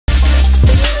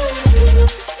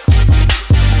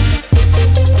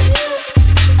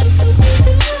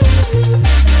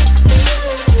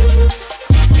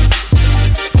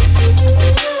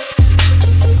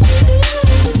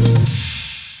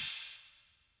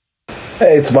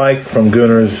Hey, it's Mike from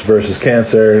Gooners versus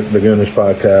Cancer, the Gooners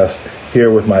Podcast, here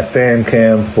with my fan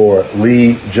cam for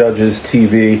Lee Judge's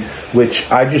TV, which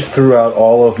I just threw out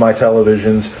all of my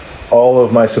televisions, all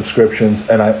of my subscriptions,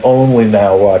 and I only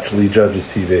now watch Lee Judge's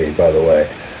TV, by the way.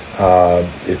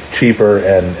 It's cheaper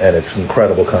and it's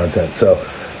incredible content. So,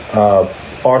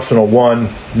 Arsenal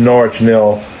 1, Norwich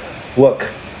 0.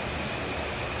 Look,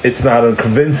 it's not a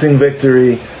convincing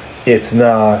victory. It's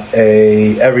not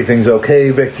a everything's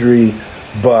okay victory,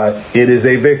 but it is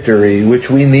a victory which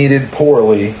we needed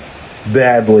poorly,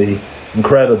 badly,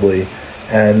 incredibly,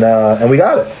 and we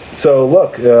got it. So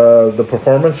look, the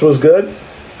performance was good.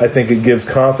 I think it gives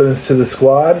confidence to the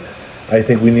squad. I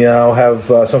think we now have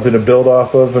something to build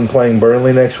off of in playing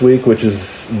Burnley next week, which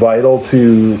is vital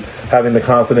to having the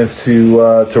confidence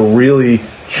to really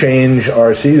change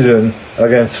our season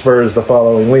against Spurs the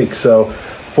following week. So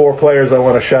 4 players I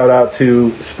want to shout out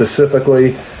to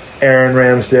specifically. Aaron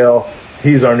Ramsdale,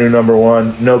 he's our new number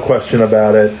 1, no question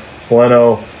about it.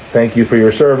 Leno, thank you for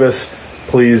your service.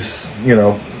 Please,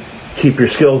 keep your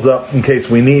skills up in case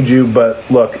we need you. But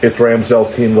look, it's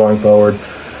Ramsdale's team going forward.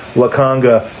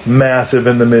 Lakanga, massive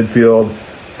in the midfield.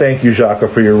 Thank you, Xhaka,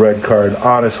 for your red card.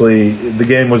 Honestly, the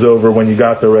game was over when you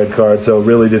got the red card, so it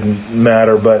really didn't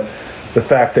matter. But the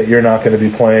fact that you're not going to be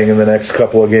playing in the next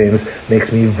couple of games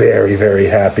makes me very, very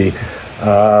happy.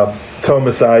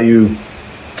 Tomiyasu,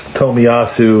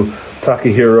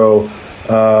 Takahiro,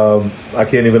 I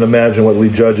can't even imagine what Lee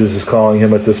Judges is calling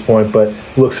him at this point, but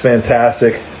looks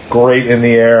fantastic. Great in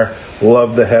the air.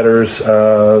 Love the headers,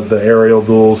 the aerial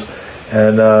duels.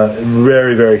 And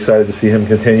very, very excited to see him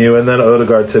continue. And then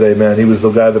Odegaard today, man. He was the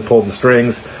guy that pulled the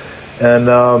strings. And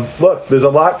look, there's a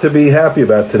lot to be happy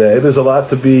about today. There's a lot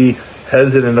to be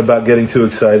hesitant about getting too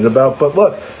excited about. But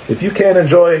look, if you can't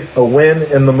enjoy a win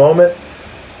in the moment,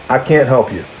 I can't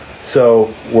help you.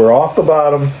 So we're off the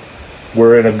bottom.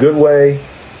 We're in a good way.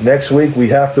 Next week we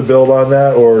have to build on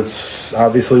that, or it's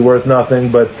obviously worth nothing.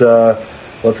 But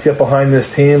let's get behind this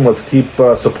team. Let's keep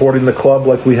supporting the club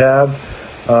like we have,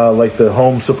 like the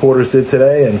home supporters did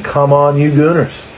today. And come on, you Gooners.